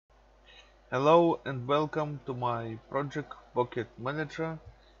Hello and welcome to my project Bucket Manager.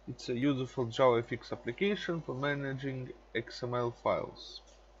 It's a useful JavaFX application for managing XML files.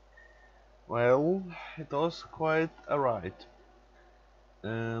 Well, it was quite a ride.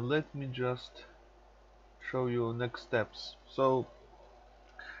 Let me just show you next steps. So,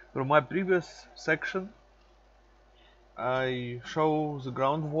 from my previous section, I show the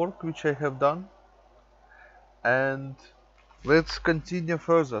groundwork which I have done, and let's continue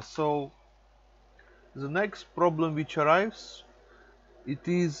further. So, the next problem which arrives, it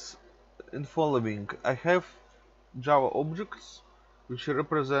is in following. I have Java objects which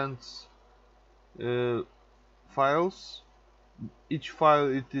represents uh, files. Each file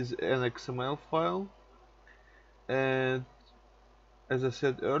it is an XML file, and as I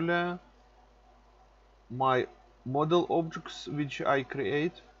said earlier, my model objects which I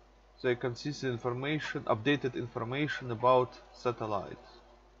create, they consist of updated information about satellites,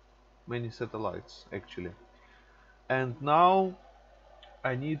 many satellites actually. And now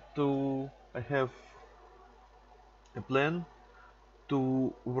I have a plan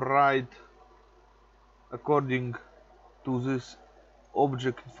to write according to this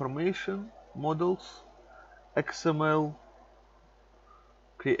object information models XML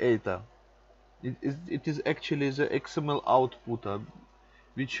creator. It is actually the XML Outputer,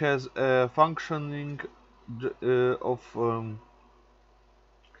 which has a functioning of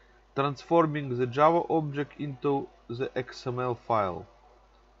transforming the Java object into the XML file.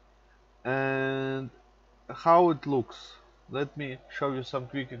 And how it looks, let me show you some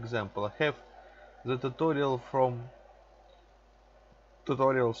quick example. I have the tutorial from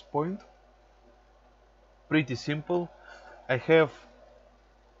tutorials point. Pretty simple. I have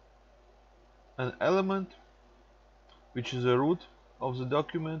an element which is the root of the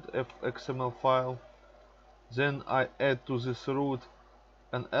document XML file. Then I add to this root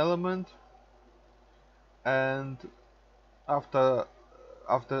an element, and after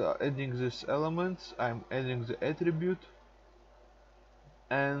adding these elements I'm adding the attribute,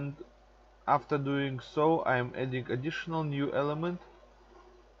 and after doing so I'm adding additional new element,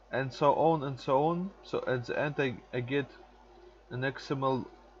 and so on and so on. So at the end I get an XML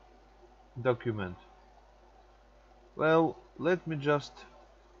document. Well, let me just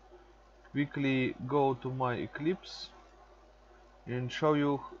quickly go to my Eclipse and show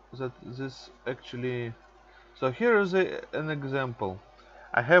you that this actually. So here is an example.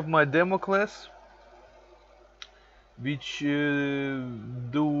 I have my demo class which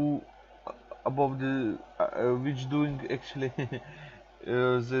do above the which doing actually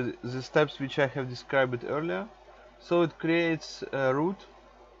the steps which I have described earlier. So it creates a root,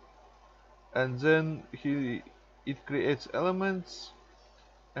 and then it creates elements,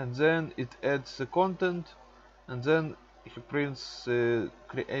 and then it adds the content, and then he prints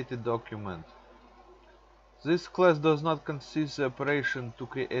created document. This class does not consist the operation to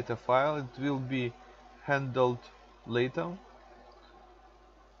create a file. It will be handled later.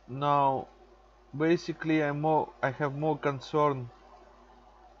 Now basically I have more concern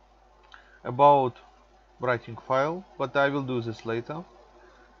about writing file, but I will do this later.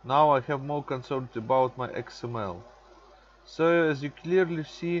 Now I have more concern about my XML. So as you clearly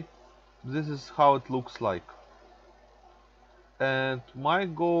see, this is how it looks like. And my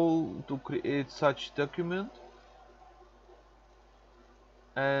goal to create such document,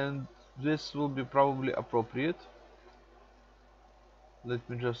 and this will be probably appropriate. Let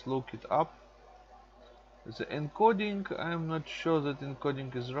me just look it up. The encoding, I'm not sure that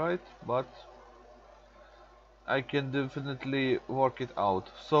encoding is right, but I can definitely work it out.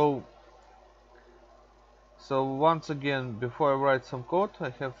 So once again, before I write some code,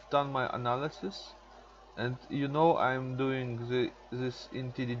 I have done my analysis, and I'm doing this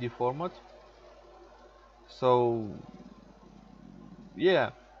in TDD format. So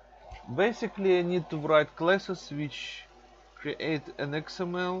yeah, basically I need to write classes which create an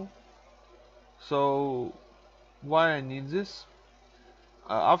XML. So why I need this?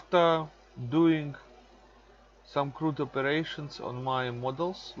 After doing some crude operations on my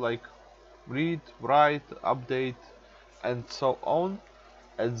models like read, write, update, and so on,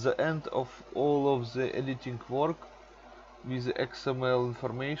 at the end of all of the editing work with the XML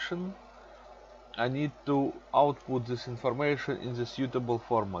information, I need to output this information in the suitable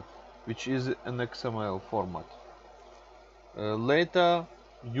format, which is an XML format. Later,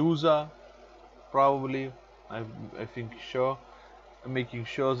 user probably, I think sure, making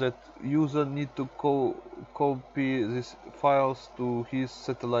sure that user need to copy these files to his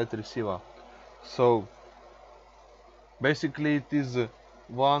satellite receiver. So basically it is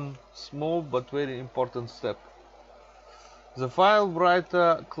one small but very important step. The file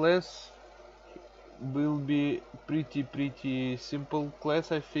writer class will be pretty simple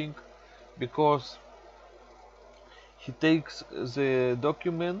class, I think, because he takes the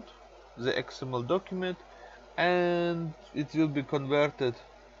document, the XML document, and it will be converted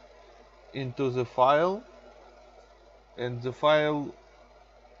into the file, and the file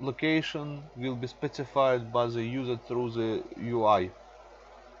location will be specified by the user through the UI.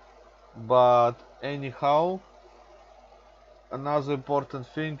 But anyhow, another important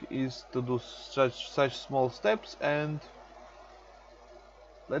thing is to do such small steps, and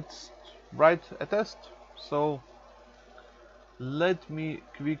let's write a test. So let me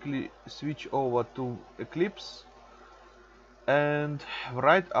quickly switch over to Eclipse and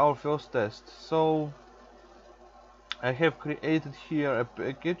write our first test. So I have created here a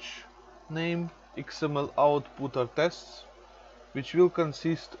package named XML Outputer tests, which will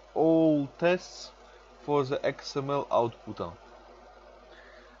consist all tests for the XML outputer.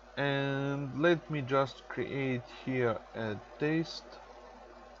 And let me just create here a test.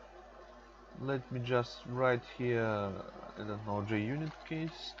 Let me just write here, I don't know, JUnit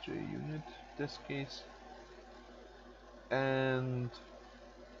case, JUnit test case, and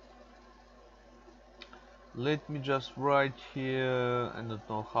let me just write here, I don't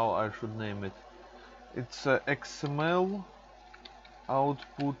know how I should name it. It's XML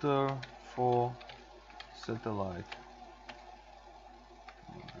Outputer for satellite.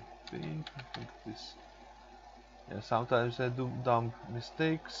 I think this. Yeah, sometimes I do dumb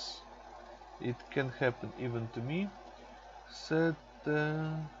mistakes. It can happen even to me. Set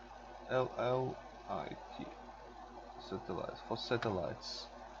LLIT satellites for satellites,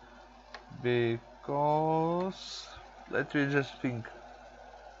 because let me just think.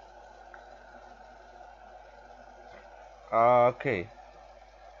 Okay,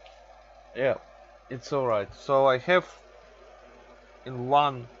 yeah, it's alright. So I have in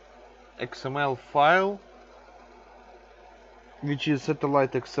one XML file, which is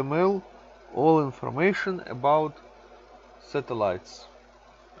satellite XML, all information about satellites,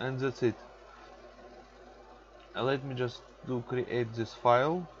 and that's it. Let me just create this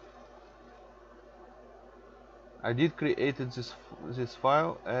file. I did create this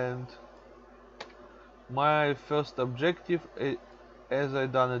file, and my first objective, as I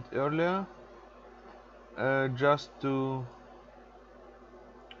done it earlier, just to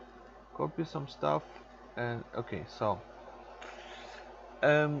copy some stuff. And okay, so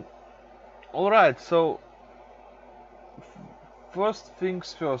alright, so first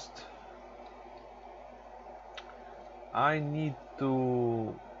things first, I need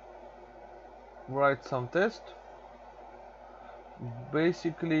to write some test.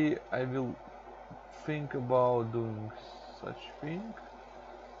 Basically, I will think about doing such thing.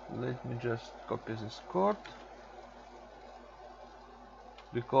 Let me just copy this code.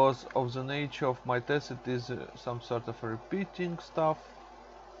 Because of the nature of my test, it is some sort of repeating stuff.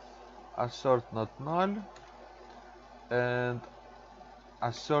 Assert not null, and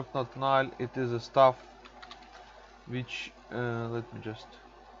assert not null, it is a stuff which let me just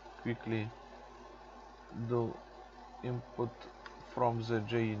quickly do input from the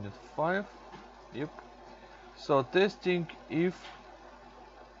JUnit 5. Yep. So testing if.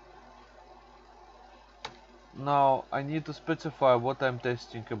 Now I need to specify what I'm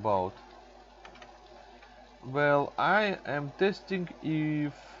testing about. Well, I am testing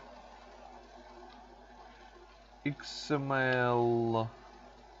if XML.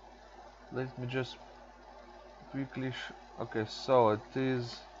 Let me just quickly. Okay, so it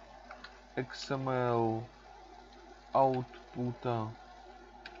is XML Outputer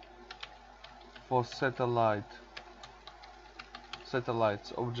for satellites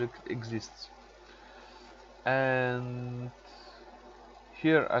object exists, and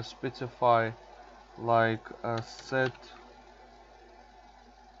here I specify like a set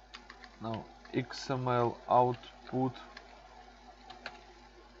now XML output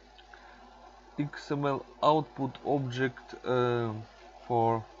object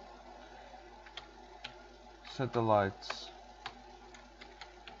for satellites.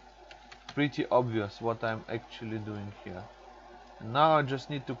 Pretty obvious what I'm actually doing here. Now I just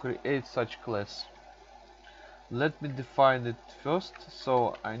need to create such class. Let me define it first.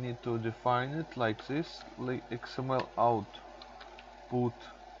 So I need to define it like this, like XML output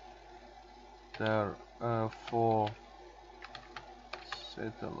there for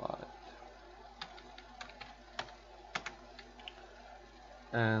satellite,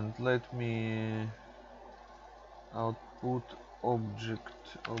 and let me output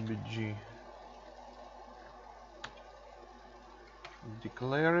object obj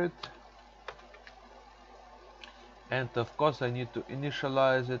declare it, and of course I need to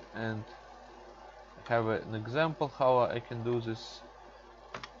initialize it and have an example how I can do this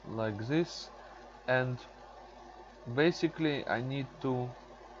like this, and basically I need to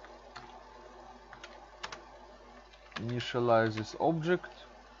initialize this object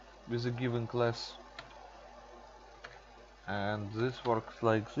with a given class, and this works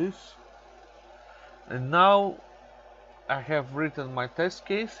like this. And now I have written my test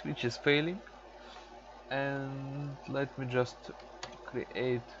case, which is failing, and let me just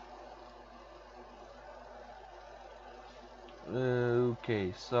create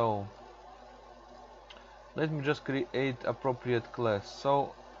okay, so let me just create appropriate class.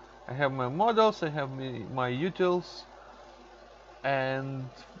 So I have my models, I have my utils, and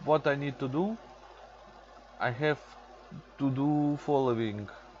what I need to do, I have to do following.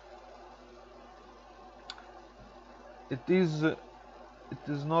 It is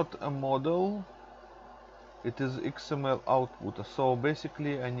not a model, it is XML Outputer. So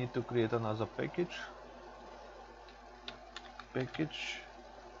basically I need to create another package,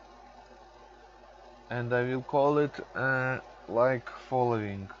 and I will call it like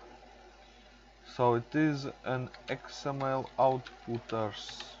following. So it is an XML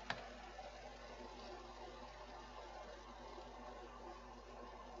Outputers.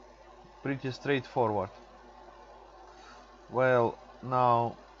 Pretty straightforward. Well,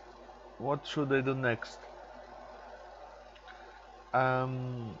 now what should I do next?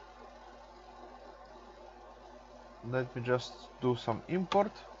 Let me just do some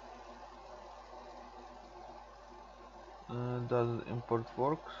import. Does import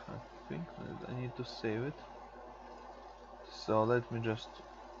work? I think I need to save it. So let me just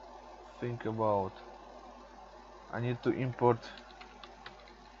think about. I need to import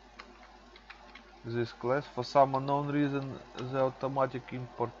this class. For some unknown reason the automatic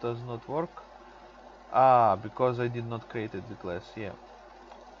import does not work. Because I did not create the class. Yeah,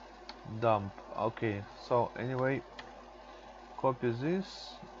 dump. Okay, so anyway, copy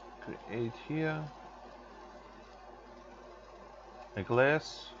this, create here a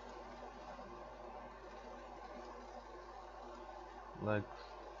class like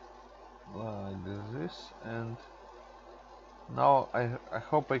this, and now I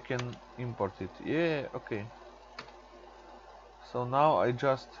hope I can import it. Yeah, okay. So now I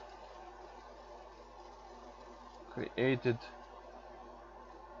just created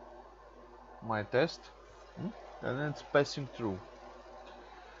my test, and it's passing through.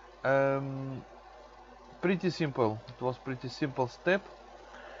 Pretty simple. It was pretty simple step.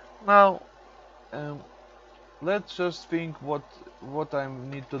 Now let's just think what I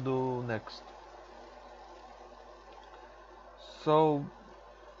need to do next. So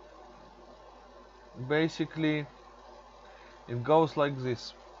basically it goes like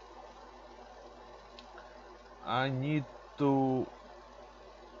this. I need to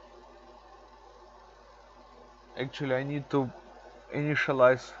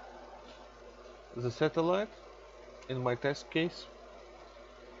initialize the satellite in my test case.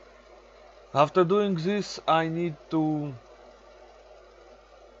 After doing this, I need to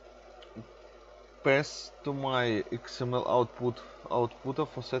pass to my XML outputer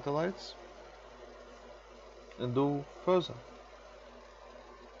for satellites and do further.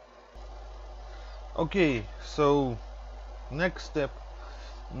 Okay, so next step.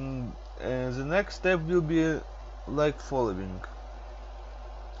 The next step will be like following.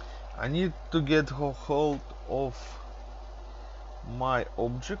 I need to get hold of my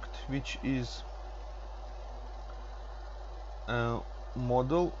object, which is a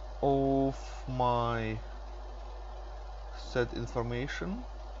model of my set information,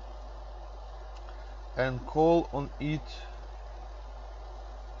 and call on it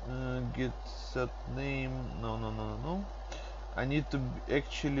get set name. No. I need to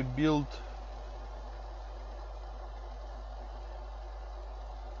actually build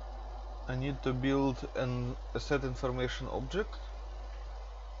a set information object.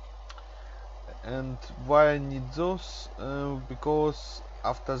 And why I need those? Because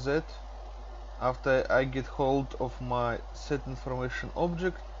after I get hold of my set information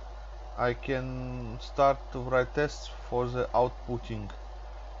object, I can start to write tests for the outputting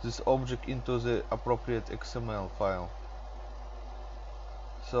this object into the appropriate XML file.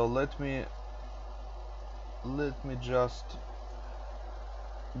 So let me just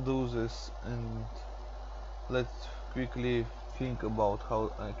do this, and let's quickly think about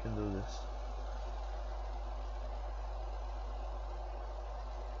how I can do this.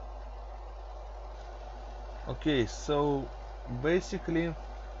 Okay, so basically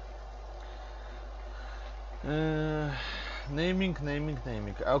naming.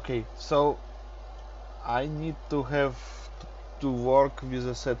 Okay, so I need to have to work with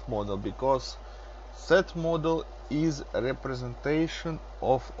a set model, because Set model is a representation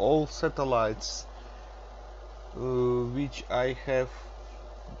of all satellites which I have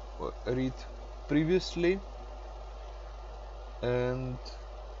read previously, and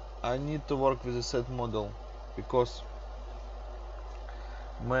I need to work with a set model because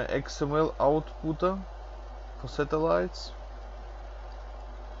my XML outputer for satellites,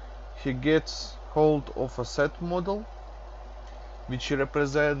 he gets hold of a set model which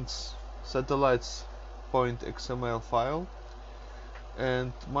represents satellites .xml file,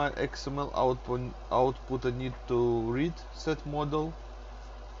 and my XML outputer need to read set model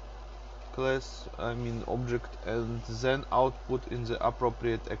class, I mean object, and then output in the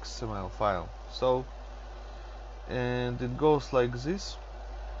appropriate XML file. So, and it goes like this.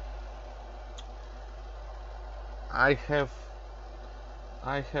 I have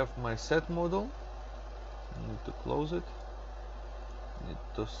my set model. Need to close it. Need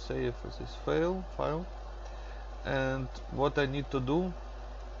to save this file. And what I need to do,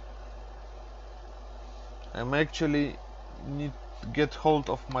 I'm actually need to get hold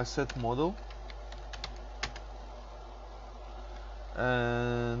of my set model,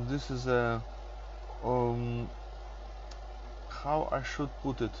 and this is a how I should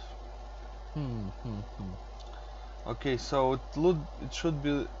put it. Okay, so it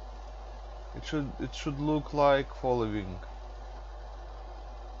should look like following.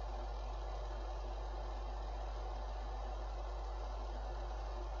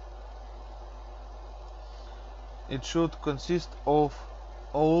 It should consist of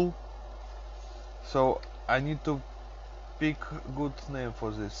all, so I need to pick good name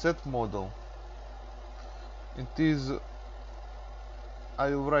for this set model. It is, I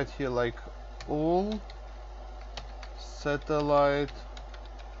will write here like all satellites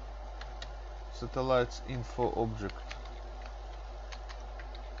info object.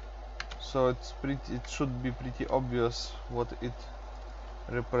 So it should be pretty obvious what it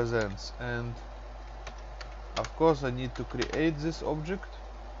represents, and of course I need to create this object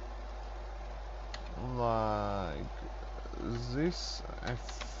like this. I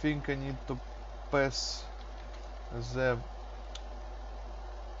think I need to pass the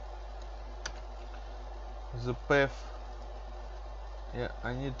path. Yeah,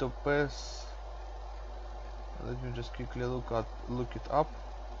 I need to pass. Let me just quickly look it up.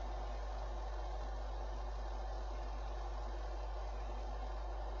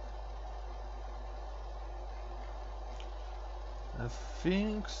 I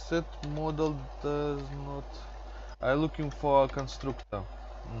think set model does not. I'm looking for a constructor.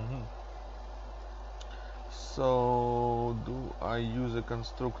 So do I use a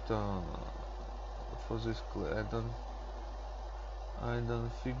constructor for this class? I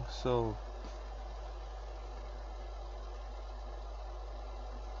don't think so.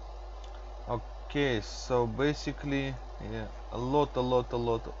 Okay, so basically, yeah, a lot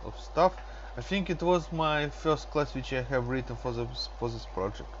of stuff. I think it was my first class which I have written for this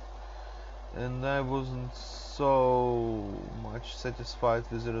project, and I wasn't so much satisfied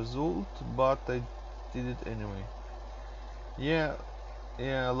with the result, but I did it anyway. Yeah,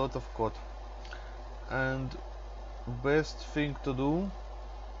 a lot of code, and best thing to do,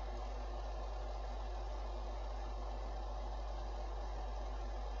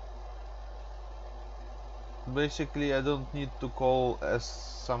 basically I don't need to call as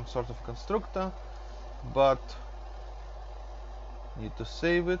some sort of constructor, but need to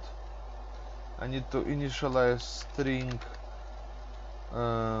save it. I need to initialize string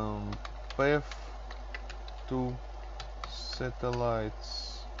path to satellites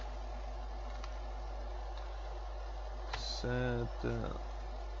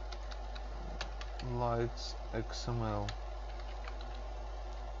XML.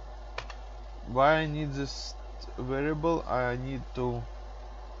 Why I need this variable? I need to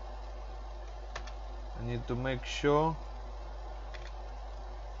make sure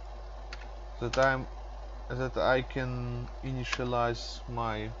that I can initialize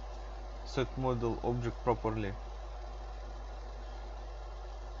my set model object properly.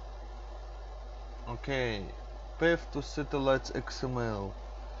 Okay, path to satellites XML.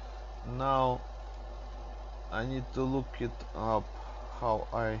 Now I need to look it up how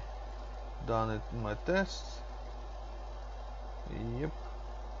I done it in my tests. Yep,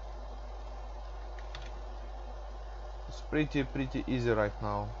 it's pretty easy right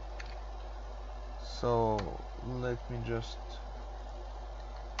now. So let me just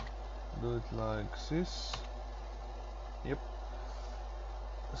do it like this. Yep,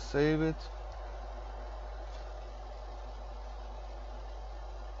 save it.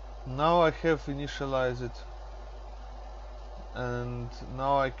 Now I have initialized it and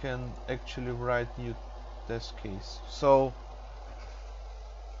now I can actually write new test case. So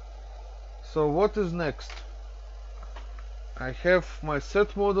what is next? I have my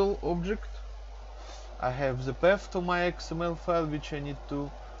set model object. I have the path to my XML file which I need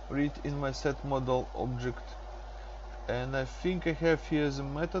to read in my set model object, and I think I have here the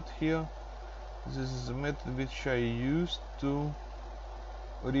method here. This is the method which I used to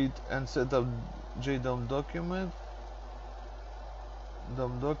read and set up JDOM document,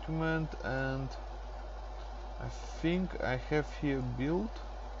 and I think I have here build.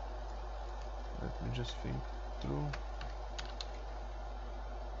 Let me just think through.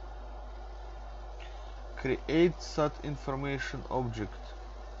 Create sat information object,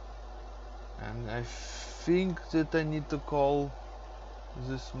 and I think that I need to call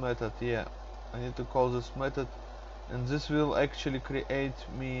this method. Yeah, I need to call this method, and this will actually create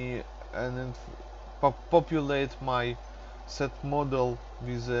me and populate my set model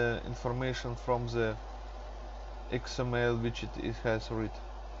with the information from the XML which it has read.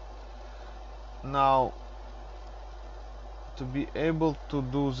 Now, to be able to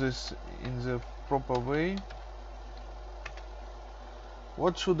do this in the proper way,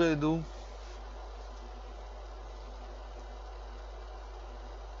 what should I do?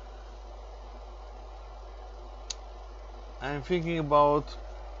 I'm thinking about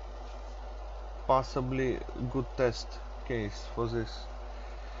possibly a good test case for this,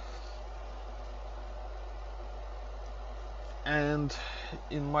 and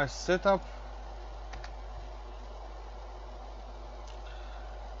in my setup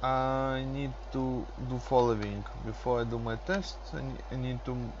I need to do following. Before I do my test, I need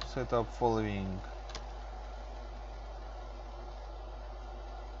to set up following.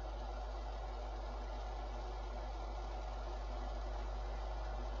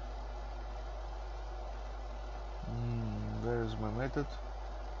 Where is my method?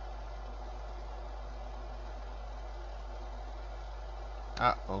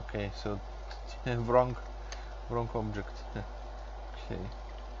 Ah, okay, so wrong object. Okay,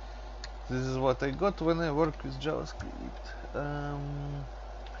 this is what I got when I work with JavaScript.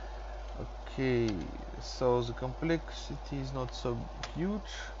 Okay, so the complexity is not so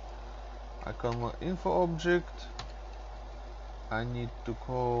huge. I call my info object. I need to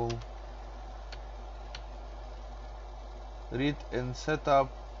call read and set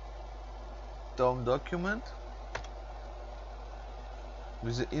up DOM document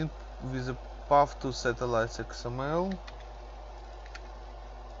with the path to satellites XML,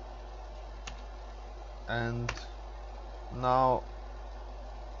 and now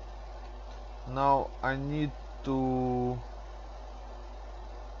I need to,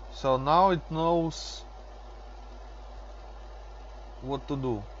 so now it knows what to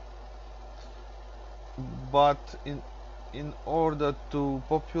do, but in order to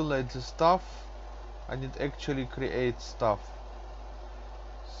populate the stuff I need actually create stuff.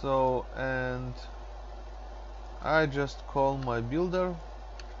 So, and I just call my builder,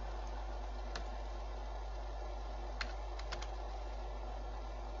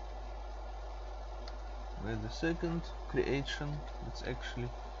 wait a second, creation, it's actually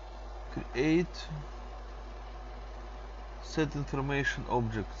create set information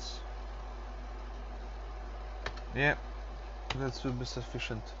objects. Yeah, that will be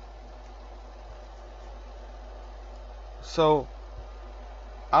sufficient. So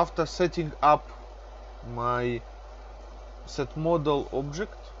after setting up my set model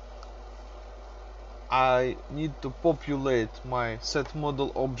object, I need to populate my set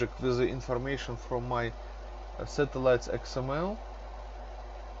model object with the information from my satellites XML,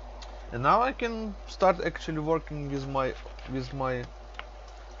 and now I can start actually working with my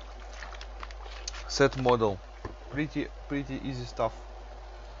set model. Pretty easy stuff.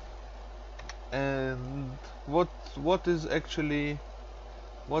 And what is actually,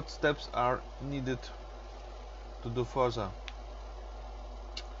 what steps are needed to do further?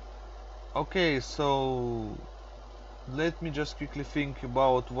 Okay, so let me just quickly think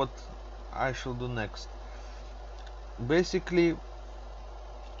about what I should do next. Basically,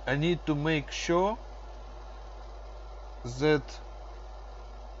 I need to make sure that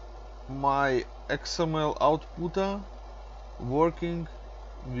my XML outputer working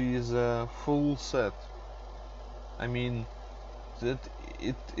with a full set. I mean that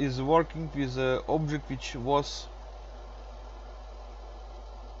it is working with an object which was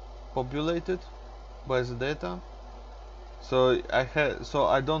populated by the data. So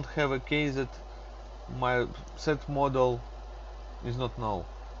I don't have a case that my set model is not null.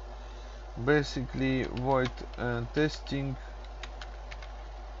 Basically void testing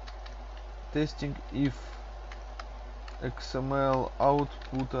if XML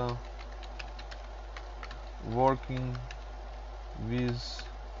Outputer working with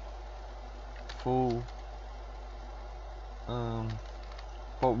full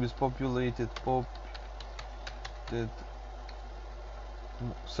with populated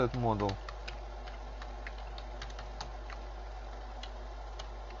set model.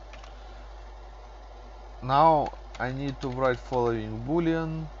 Now I need to write following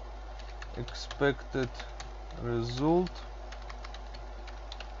boolean expected result.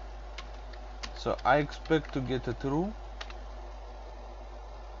 So I expect to get a true,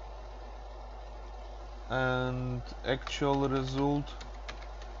 and actual result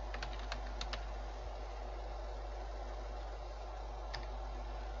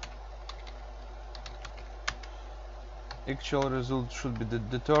should be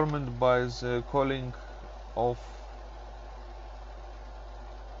determined by the calling of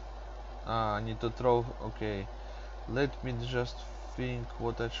I need to throw. Okay, let me just think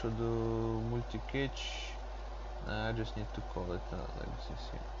what I should do. Multi-catch. I just need to call it like this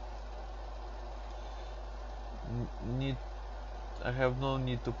here. I have no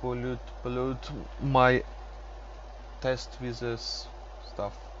need to pollute my test with this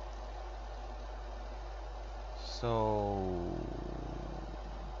stuff. So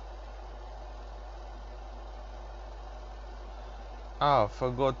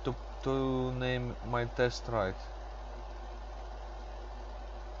forgot to name my test right.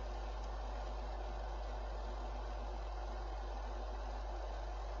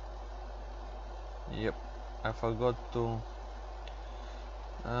 Yep, I forgot to.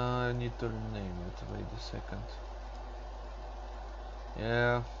 I need to rename it. Wait a second.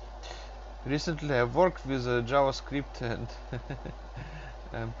 Yeah, recently I worked with JavaScript and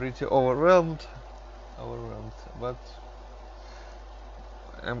I'm pretty overwhelmed. But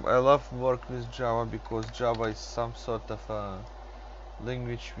I love work with Java because Java is some sort of a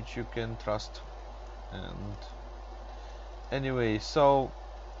language which you can trust. And anyway, so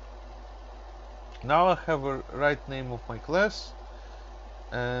now I have a right name of my class,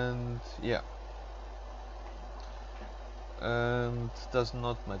 and yeah, and does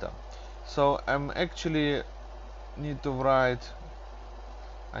not matter. So I'm actually need to write.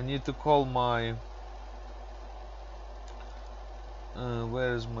 I need to call my.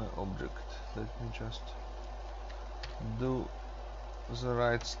 Where is my object? Let me just do the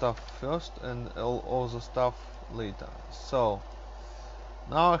right stuff first and all the stuff later. So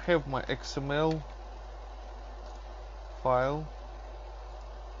now I have my XML file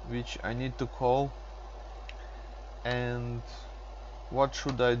which I need to call, and what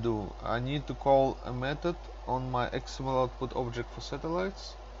should I do? I need to call a method on my XML output object for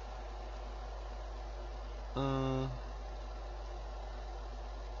satellites.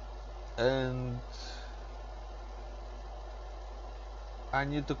 And I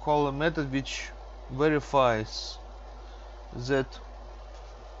need to call a method which verifies that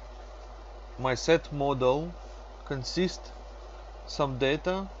my set model consists some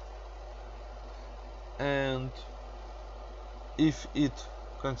data, and if it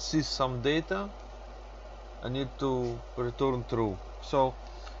consists some data I need to return true. So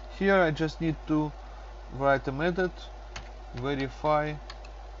here I just need to write a method verify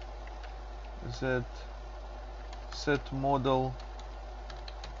that set model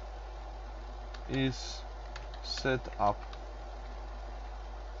is set up,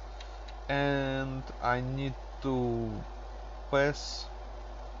 and I need to pass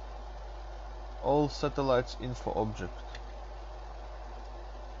all satellites info object.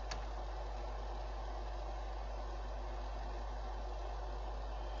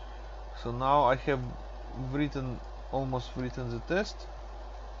 So now I have almost written the test.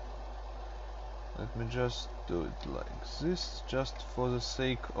 Let me just do it like this, just for the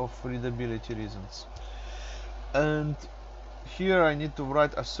sake of readability reasons. And here I need to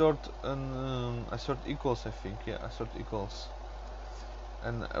write assert equals, I think. Yeah, assert equals.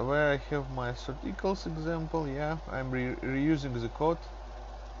 And where I have my assert equals example, yeah, I'm reusing the code.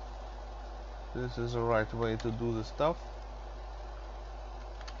 This is the right way to do the stuff.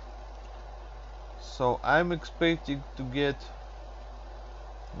 So I'm expecting to get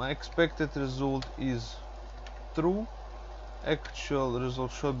my expected result is true. Actual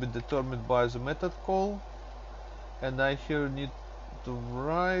result should be determined by the method call, and I here need to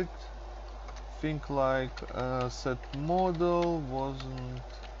write think like set model wasn't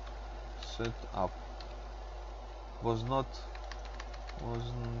set up, wasn't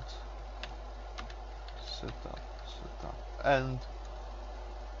set up, and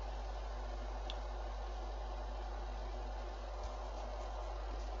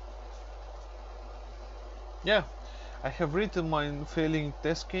yeah, I have written my failing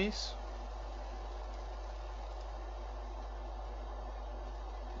test case.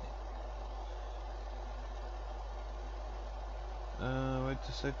 Wait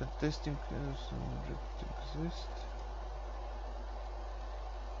a second, testing object exist.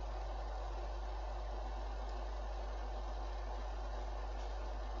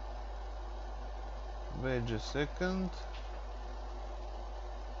 Wait a second.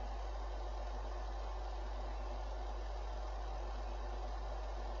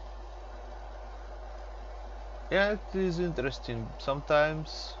 Yeah, it is interesting.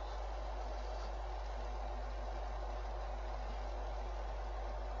 Sometimes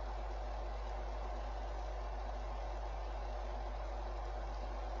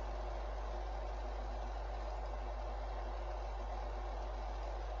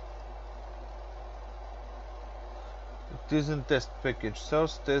it isn't test package.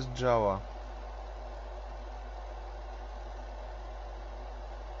 Source test Java.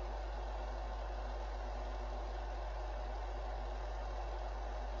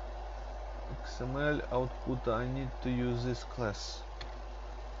 XML Outputer. I need to use this class.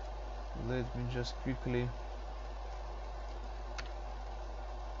 Let me just quickly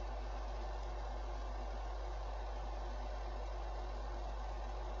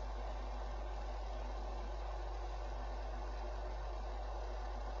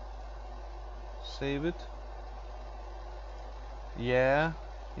save it. Yeah,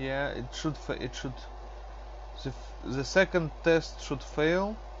 it should the second test should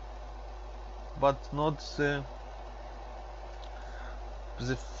fail, but not the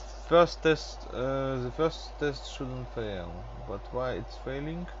first test. The first test shouldn't fail, but why it's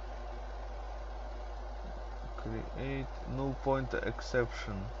failing? Create null pointer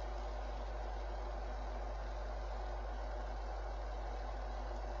exception.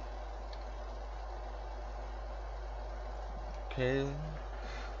 Okay,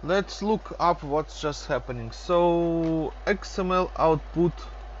 let's look up what's just happening. So XML output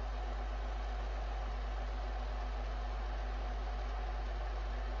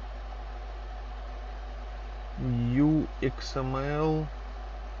XML.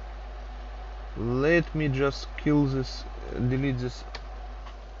 Let me just kill this, delete this,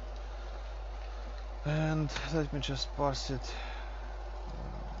 and let me just parse it.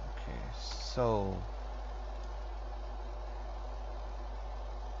 Okay, so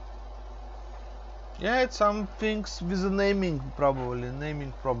yeah, it's some things with the naming, probably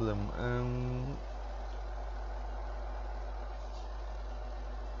naming problem.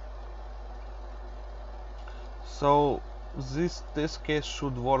 So this case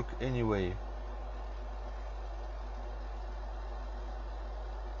should work anyway.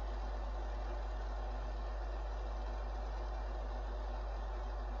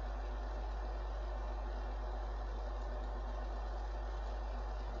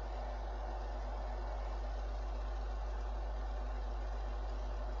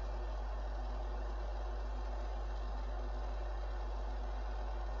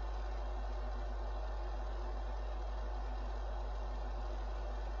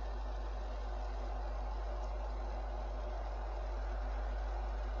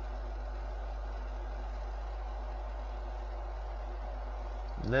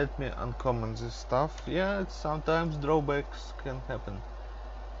 Let me uncomment this stuff. Yeah, it's sometimes drawbacks can happen.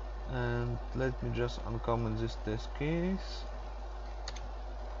 And let me just uncomment this test case.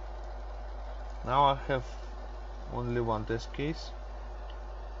 Now I have only one test case.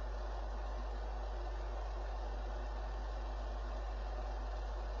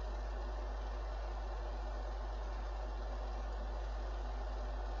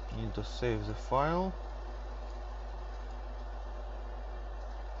 Need to save the file.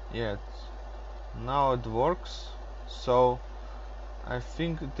 Yeah, now it works. So I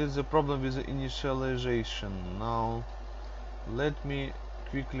think it is a problem with the initialization. Now let me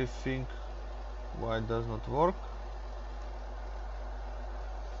quickly think why it does not work.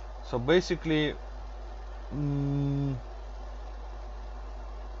 So basically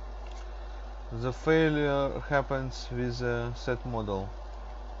the failure happens with the set model.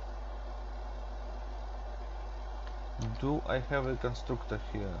 Do I have a constructor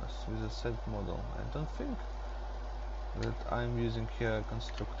here with a set model? I don't think that I'm using here a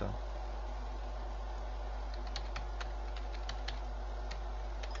constructor.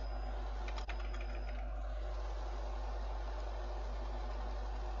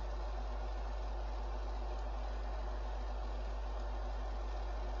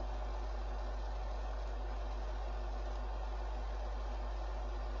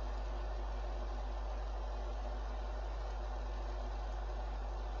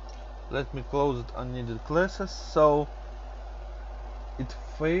 Let me close it unneeded classes. So it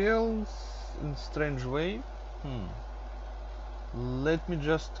fails in strange way. Let me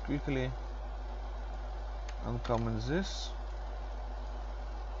just quickly uncomment this.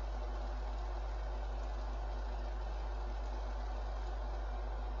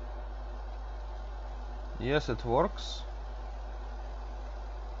 Yes, it works.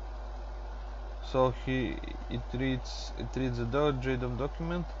 So it reads the .jdom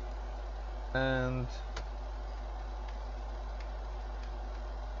document, and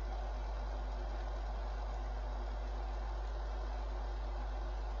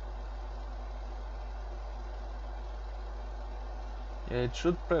yeah, it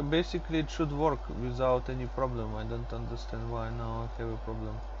should basically it should work without any problem. I don't understand why now I have a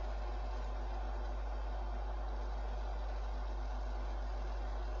problem.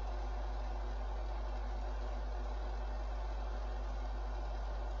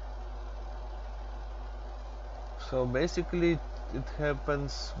 So basically it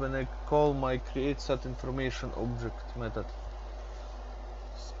happens when I call my createSetInformation object method.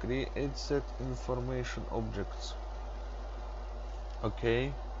 CreateSetInformation objects.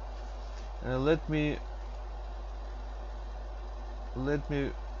 Okay. Let me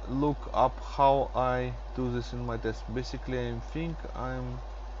look up how I do this in my test. Basically I think I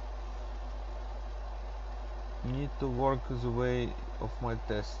need to work the way of my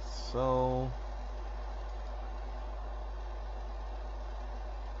tests. So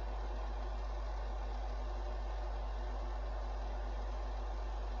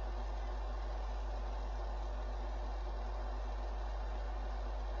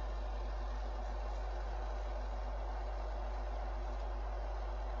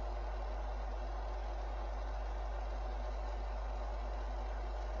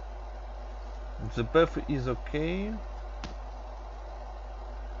the path is okay.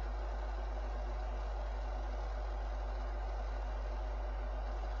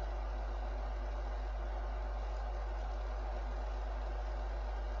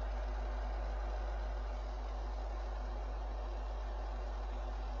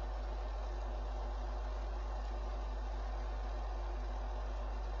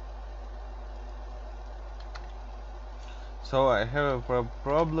 So I have a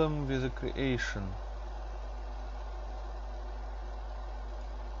problem with the creation.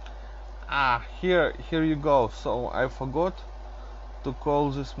 Here you go. So I forgot to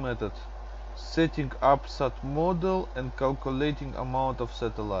call this method. Setting up sat model and calculating amount of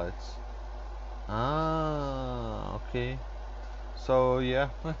satellites. Okay. So yeah,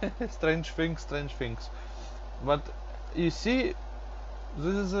 strange things. But you see,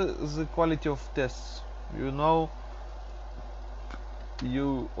 this is the quality of tests. You know,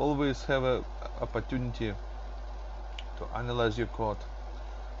 you always have a opportunity to analyze your code.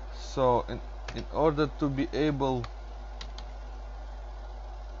 So in order to be able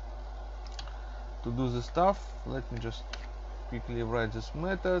to do the stuff, let me just quickly write this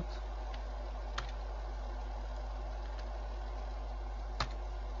method.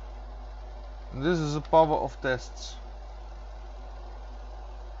 This is the power of tests.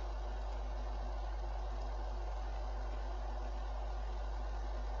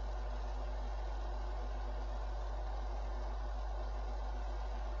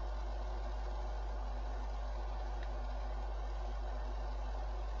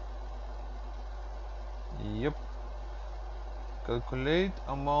 Yep. Calculate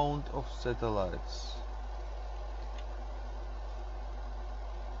amount of satellites.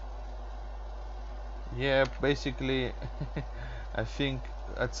 Yeah, basically I think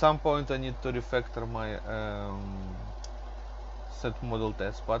at some point I need to refactor my set model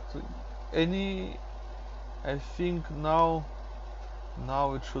test, but I think now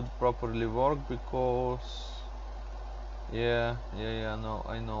it should properly work, because no,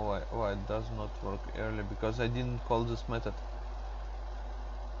 I know why it does not work earlier, because I didn't call this method.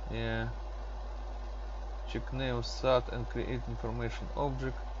 Yeah, check name sat and create information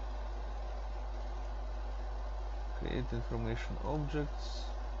object. Create information objects.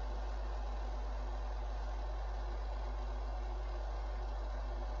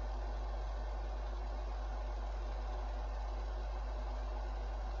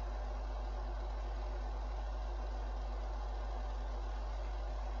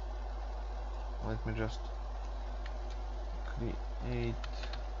 Let me just create.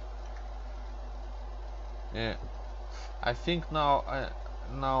 Yeah, I think now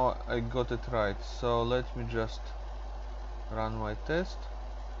I got it right. So let me just run my test.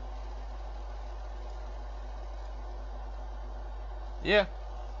 Yeah.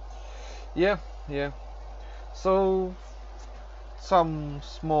 So some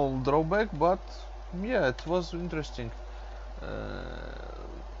small drawback, but yeah, it was interesting.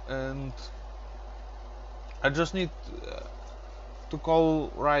 And I just need to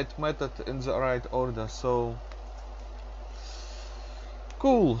call right method in the right order. So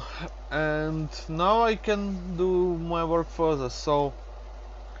cool. And now I can do my work further. So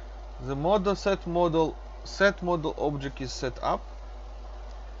the model set model object is set up,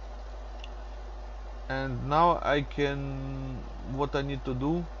 and now I can, what I need to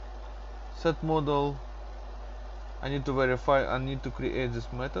do, set model, I need to verify, I need to create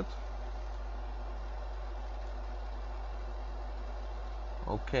this method.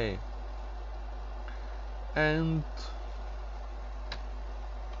 Okay, and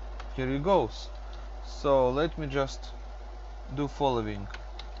here it goes. So let me just do following: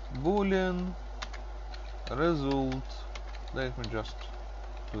 boolean result, let me just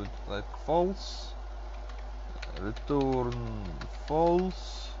do it like false, return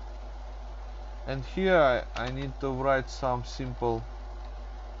false, and here I need to write some simple,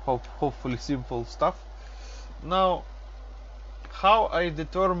 hopefully simple stuff. Now, how I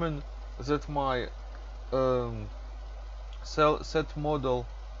determine that my set model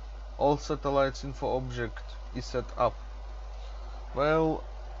all satellites info object is set up? Well,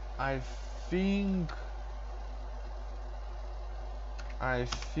 I think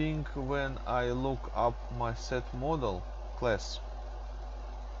when I look up my set model class,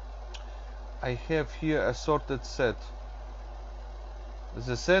 I have here a sorted set.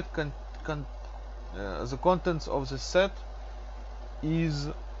 The set the contents of the set is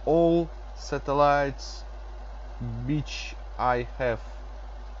all satellites which I have,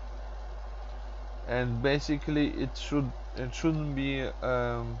 and basically it shouldn't be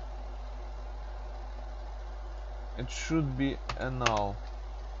it should be a null.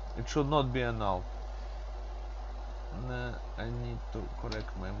 It should not be a null. I need to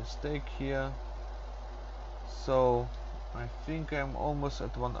correct my mistake here. So I think I'm almost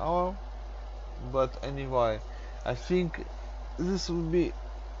at 1 hour, but anyway, I think this will be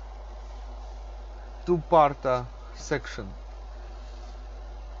two-parter section.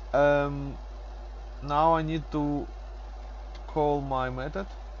 Now I need to call my method.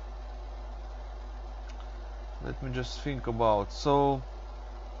 Let me just think about. So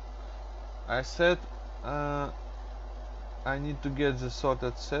I said I need to get the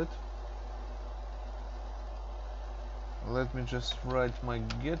sorted set. Let me just write my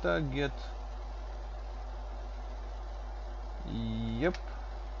getter, get, yep,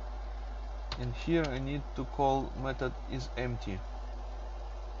 and here I need to call method is empty.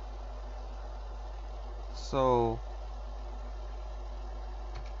 So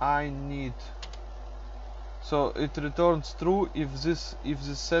I need, so it returns true if this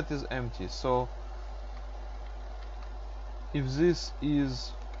set is empty. So if this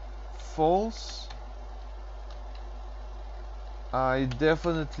is false, I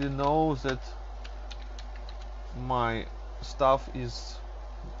definitely know that my stuff is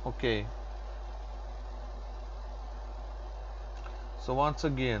okay. So once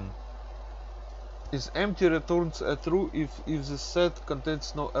again, is empty returns a true if the set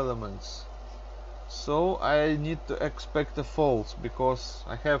contains no elements. So I need to expect a false because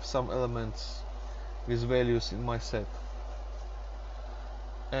I have some elements with values in my set,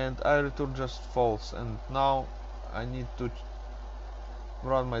 and I return just false. And now I need to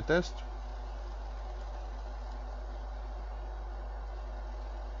run my test.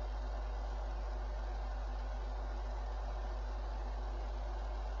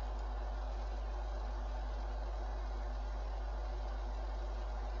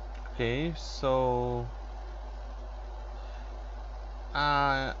 Okay, so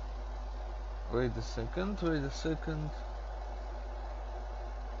wait a second.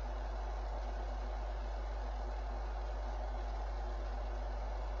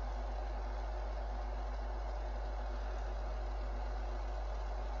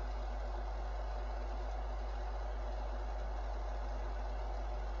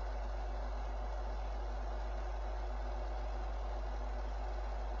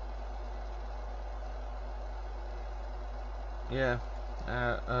 Yeah,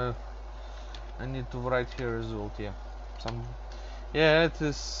 I need to write here result. Yeah, it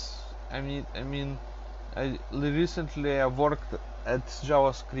is. I recently I worked at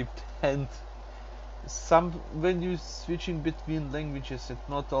JavaScript, and when you switching between languages, it's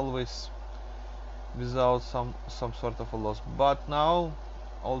not always without some sort of a loss. But now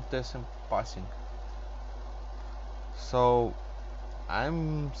all tests I'm passing, so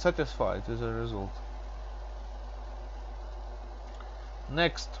I'm satisfied with the result.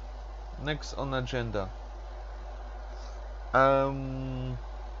 Next on agenda,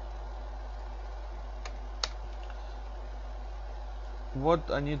 what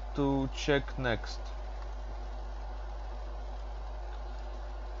I need to check next?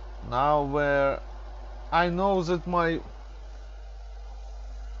 Now where I know that my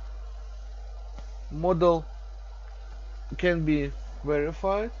model can be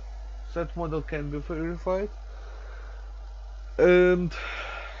verified, that model can be verified, and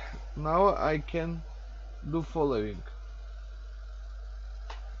now I can do following.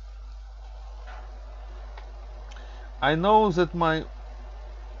 I know that my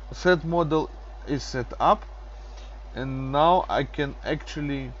set model is set up, and now I can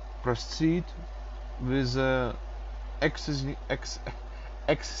actually proceed with accessing.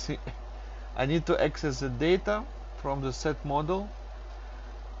 I need to access the data from the set model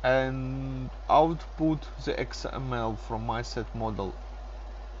and output the XML from my set model.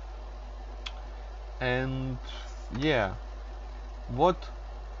 And yeah, what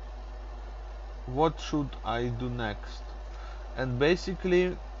should I do next? And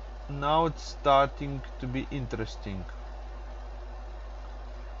basically now it's starting to be interesting,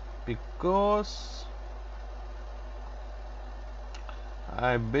 because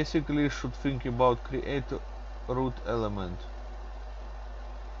I basically should think about create a root element.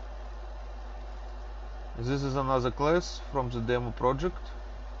 This is another class from the demo project,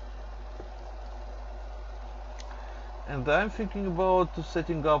 and I'm thinking about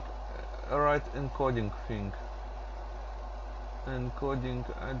setting up a right encoding thing. Encoding,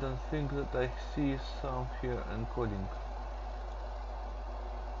 I don't think that I see some here encoding,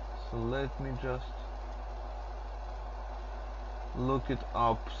 so let me just look it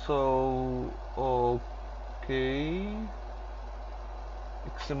up. So okay,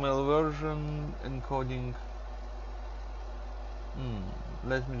 XML version encoding.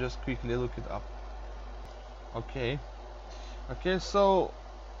 Let me just quickly look it up. Okay, so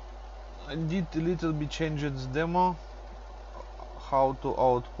I did a little bit change in the demo how to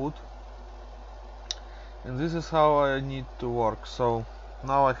output, and this is how I need to work. So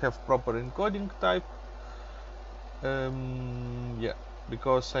now I have proper encoding type, yeah,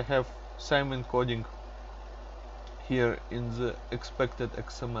 because I have same encoding here in the expected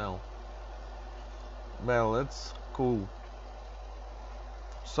XML. Well, that's cool.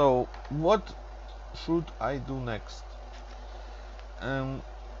 So what should I do next?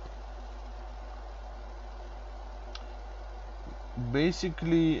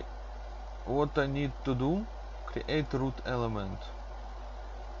 Basically what I need to do, create root element.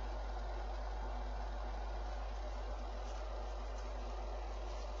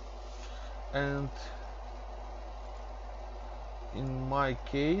 And in my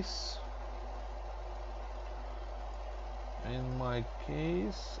case,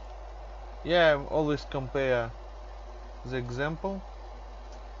 yeah, I always compare the example,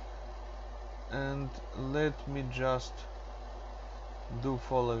 and let me just do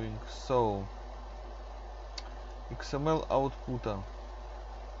following. So XML Outputer,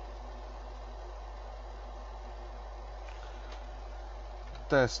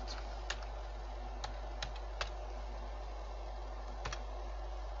 test.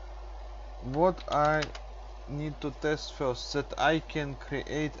 What I need to test first, that I can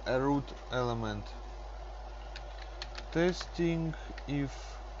create a root element. Testing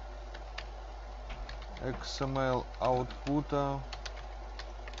if XML Outputer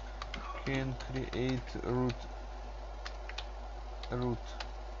can create root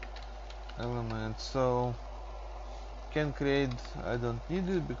element. So can create, I don't need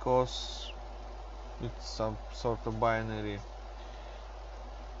it because it's some sort of binary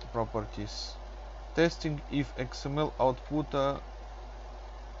properties. Testing if XML Outputer,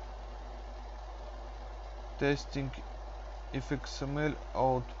 testing if XML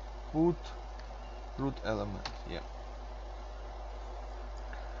output root element, yeah.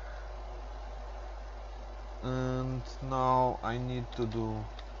 And now I need to do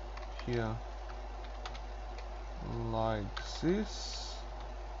here like this,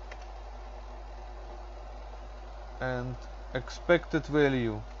 and expected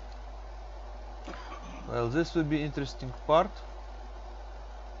value. Well, this will be interesting part.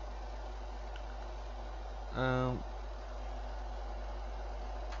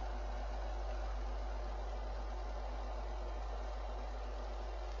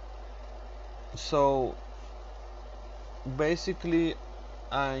 So basically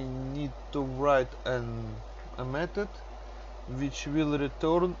I need to write a method which will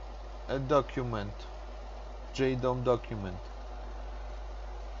return a document, JDOM document.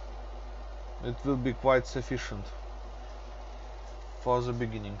 It will be quite sufficient for the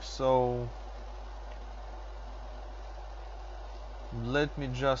beginning. So Let me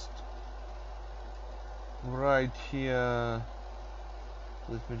just write here.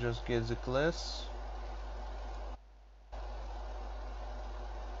 Let me just get the class.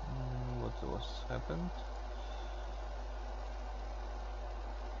 What was happened?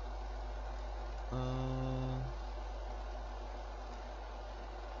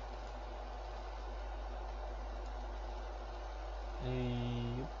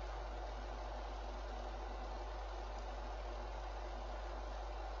 Yep.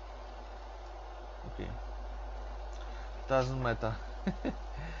 Okay, doesn't matter.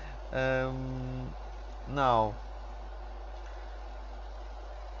 Now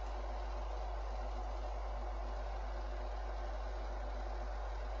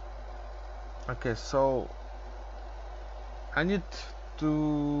okay, so I need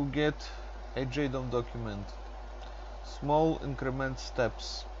to get a JDOM document, small increment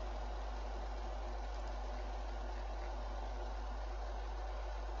steps.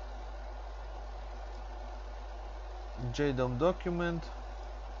 JDOM document.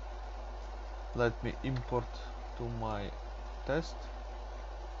 Let me import to my test.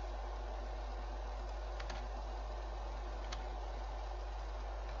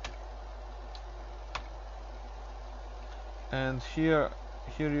 And here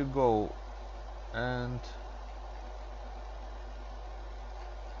you go. And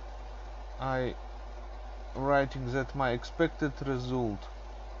I writing that my expected result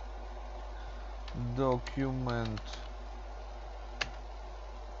document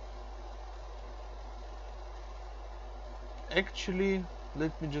actually,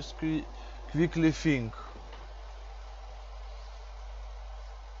 let me just quickly think.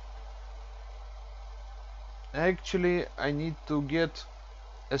 Actually, I need to get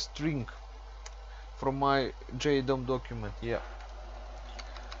a string from my JDOM document. Yeah.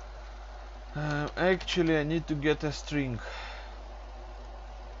 Actually, I need to get a string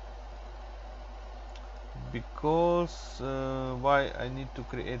because why I need to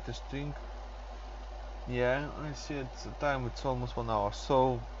create a string? Yeah, I see it's time. It's almost 1 hour.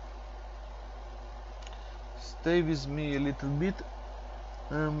 So stay with me a little bit.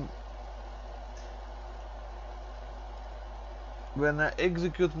 When I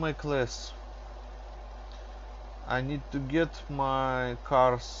execute my class, I need to get my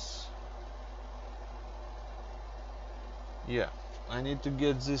cars. Yeah, I need to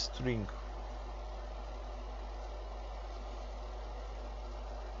get this string.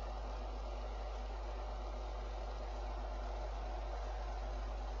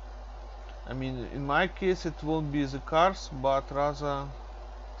 I mean, in my case, it won't be the cars, but rather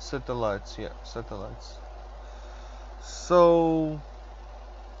satellites. Yeah, satellites. So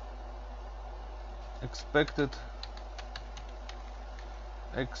expected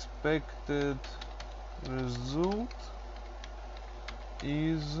result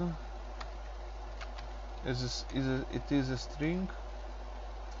is it is a string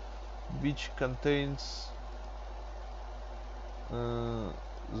which contains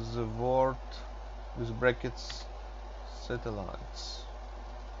the word with brackets satellites.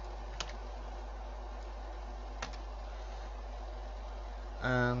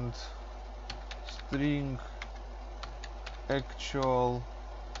 And string actual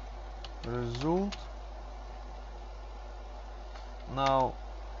result. Now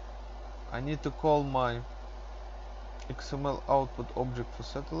I need to call my XML output object for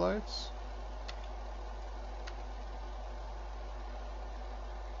satellites.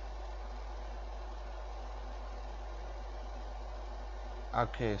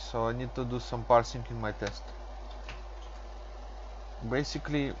 Okay, so I need to do some parsing in my test.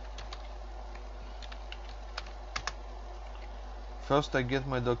 Basically, first I get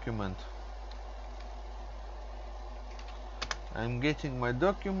my document. I'm getting my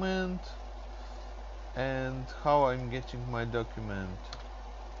document, and how I'm getting my document?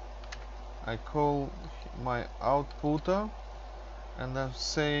 I call my outputer, and the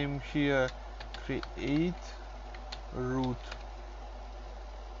same here, create root,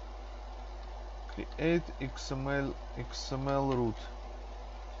 create XML root.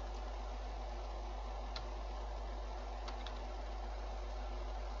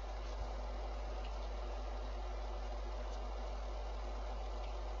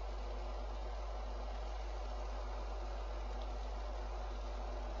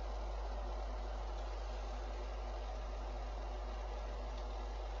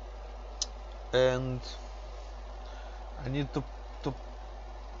 And I need to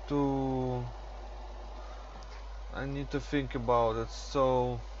I need to think about it.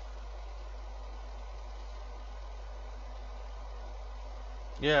 So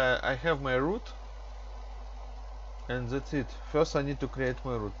yeah, I have my root, and that's it. First I need to create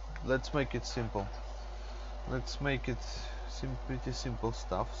my root. Let's make it simple. Let's make it pretty simple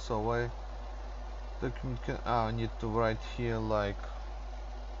stuff. So I document can I need to write here like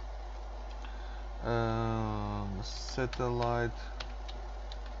satellite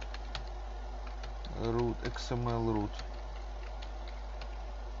root XML root,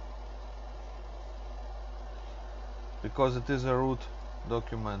 because it is a root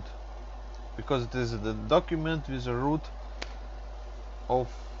document, because it is the document with a root of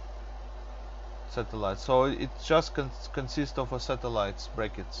satellite, so it just consists of a satellites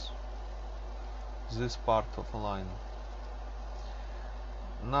brackets, this part of a line.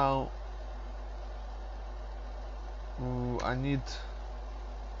 Now I need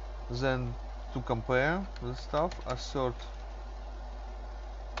then to compare the stuff. Assert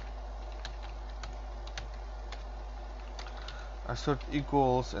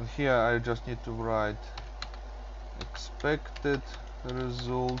equals, and here I just need to write expected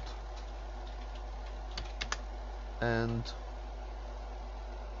result and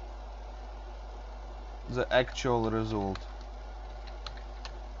the actual result,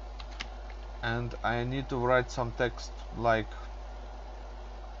 and I need to write some text like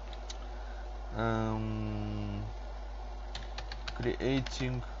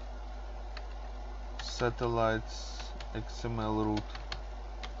creating satellites XML root,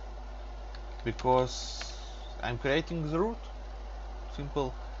 because I'm creating the root.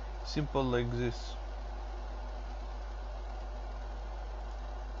 Simple like this.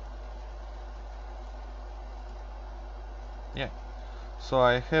 Yeah, so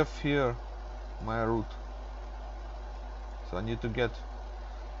I have here my root, so I need to get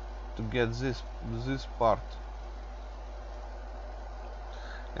this part,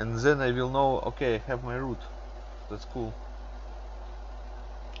 and then I will know, okay, I have my root. That's cool.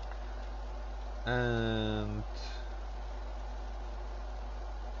 And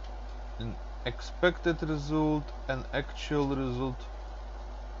an expected result and actual result,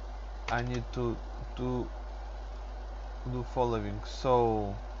 I need to do following.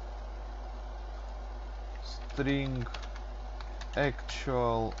 So string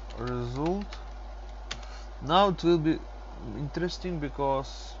actual result. Now it will be interesting,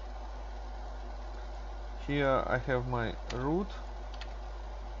 because here I have my root.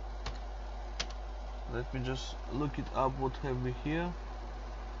 Let me just look it up, what have we here.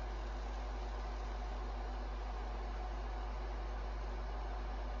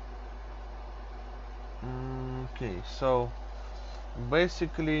 Okay, so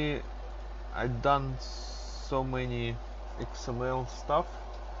basically I've done so many XML stuff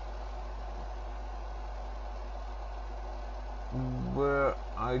where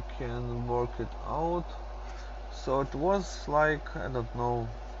I can work it out. So it was like, I don't know,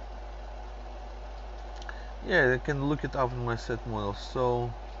 yeah, I can look it up in my set model.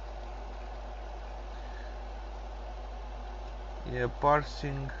 So yeah,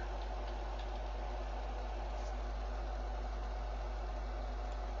 parsing,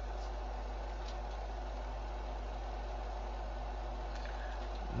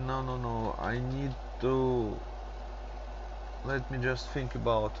 no, I need to, let me just think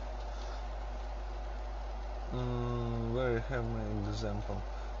about where I have my example.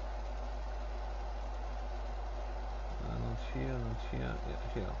 Not here, yeah,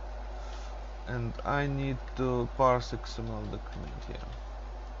 here. And I need to parse XML document here.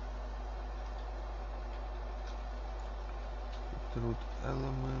 Root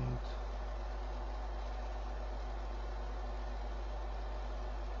element.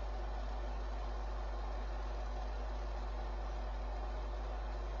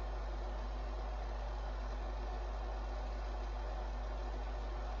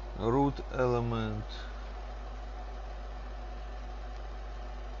 Root element.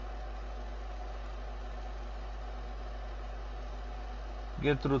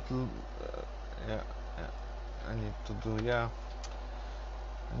 Get root. Yeah, I need to do, yeah.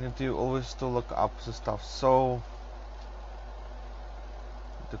 I need to always to look up the stuff. So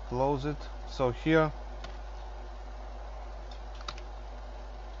to close it. So here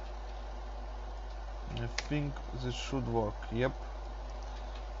I think this should work. Yep.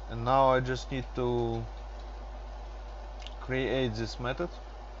 And now I just need to create this method,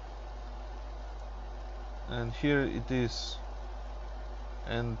 and here it is.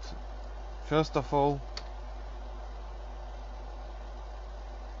 And first of all,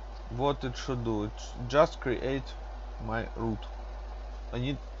 what it should do, it just create my root.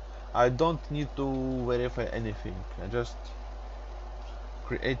 I don't need to verify anything. I just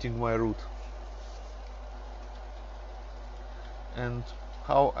creating my root. And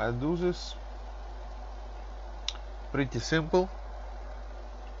how I do this, Pretty simple.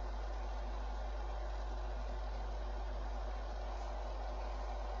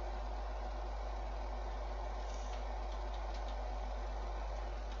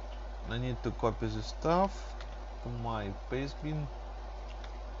 I need to copy this stuff to my paste bin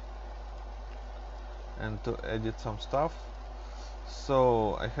and to edit some stuff.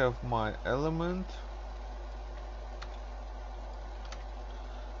 So I have my element.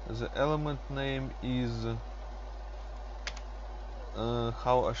 The element name is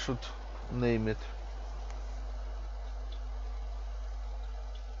how I should name it.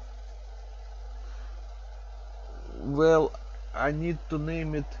 Well, I need to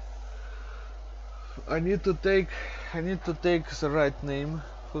name it. I need to take the right name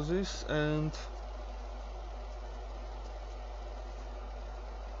for this, and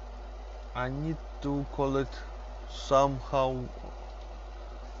I need to call it somehow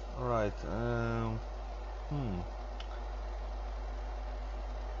right.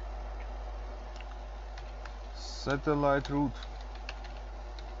 Satellite route.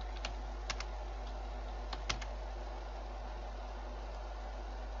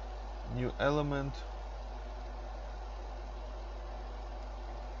 New element.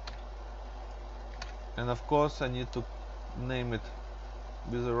 And of course I need to name it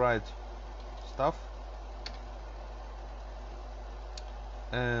with the right stuff.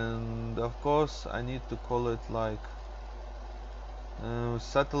 And of course I need to call it like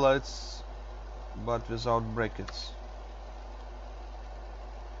satellites, but without brackets.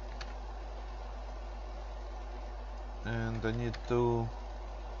 And I need to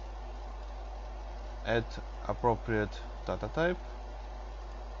add appropriate data type.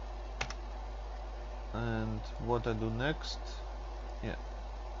 And what I do next,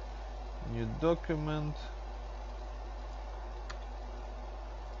 new document.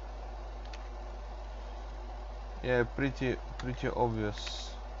 Pretty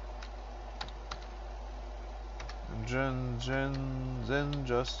obvious. Then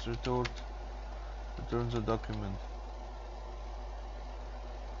just return the document.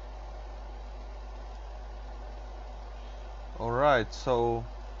 Alright, so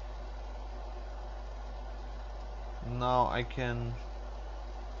now I can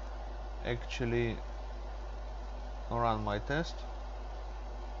actually run my test.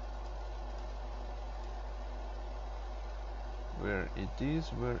 Where it is,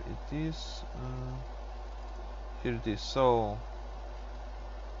 here it is. So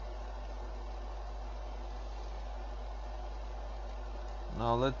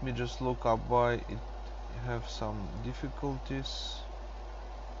now let me just look up why it have some difficulties.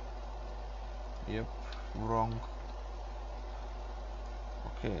 Yep, wrong.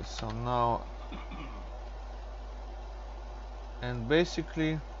 Okay, so now and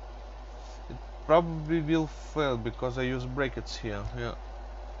basically it probably will fail because I use brackets here.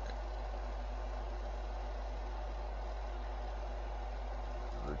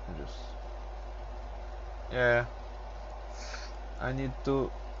 Let me just I need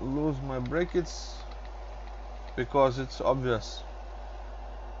to lose my brackets because it's obvious.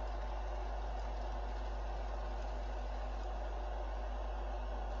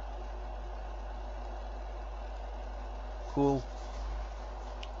 Cool.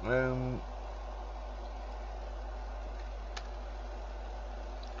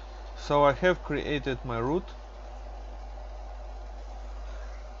 So I have created my route.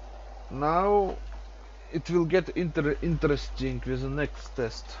 Now it will get interesting with the next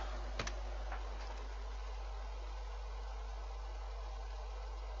test.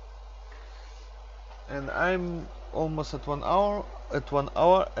 And I'm almost at 1 hour,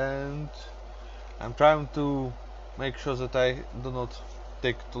 and I'm trying to make sure that I do not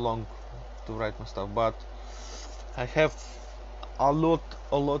take too long to write my stuff, but I have a lot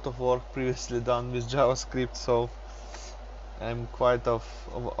of work previously done with JavaScript, so I'm quite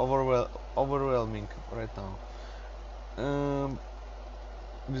overwhelming right now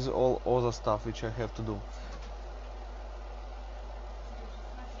with all other stuff which I have to do.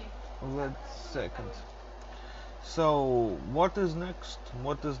 Let's second. So what is next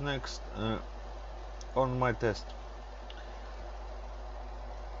on my test?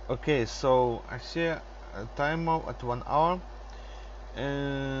 Okay, so I see a timer at 1 hour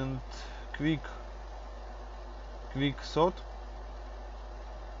and quick thought.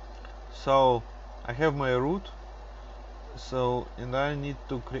 So I have my route, and I need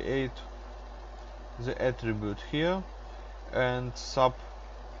to create the attribute here and sub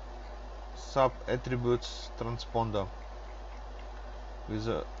attributes transponder with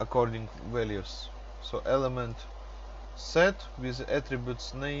according values. So element set with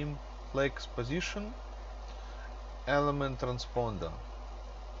attributes name, flex, position, element transponder.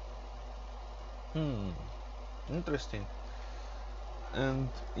 Interesting. And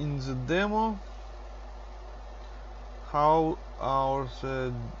in the demo, how are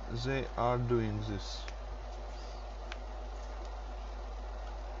they are doing this?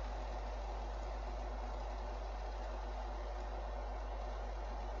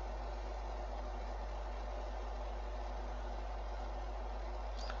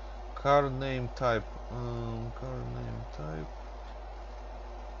 Card name type. Card name type.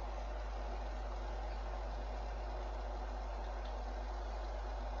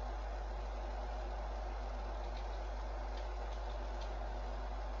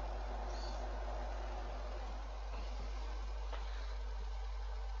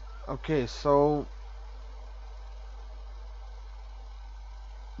 Okay, so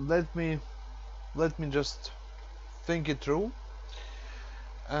let me just think it through.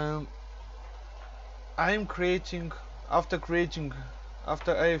 I'm creating after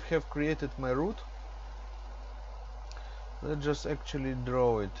I have created my root. Let's just actually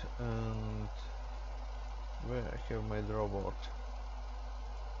draw it, and where I have my draw board.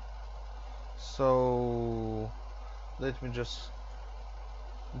 So let me just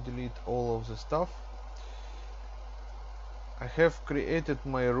delete all of the stuff. I have created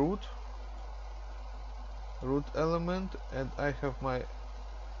my root element, and I have my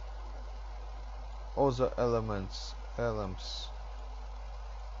other elements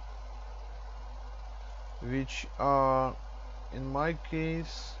which are in my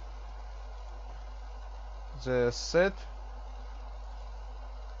case the set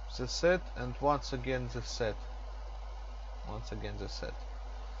and once again the set.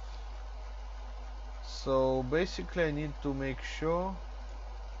 So basically I need to make sure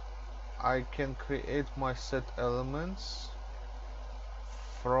I can create my set elements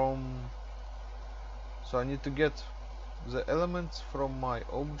from, so I need to get the elements from my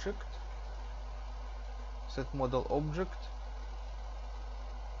object, set model object,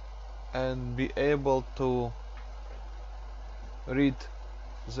 and be able to read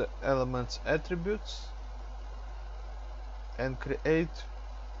the elements attributes and create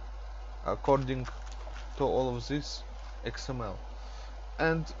according to all of this XML.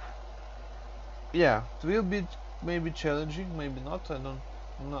 And yeah, it will be maybe challenging, maybe not.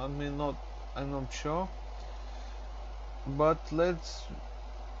 I'm not sure. But let's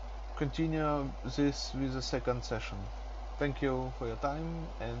continue this with the second session. Thank you for your time,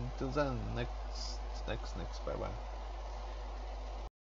 and till then, next. Bye bye.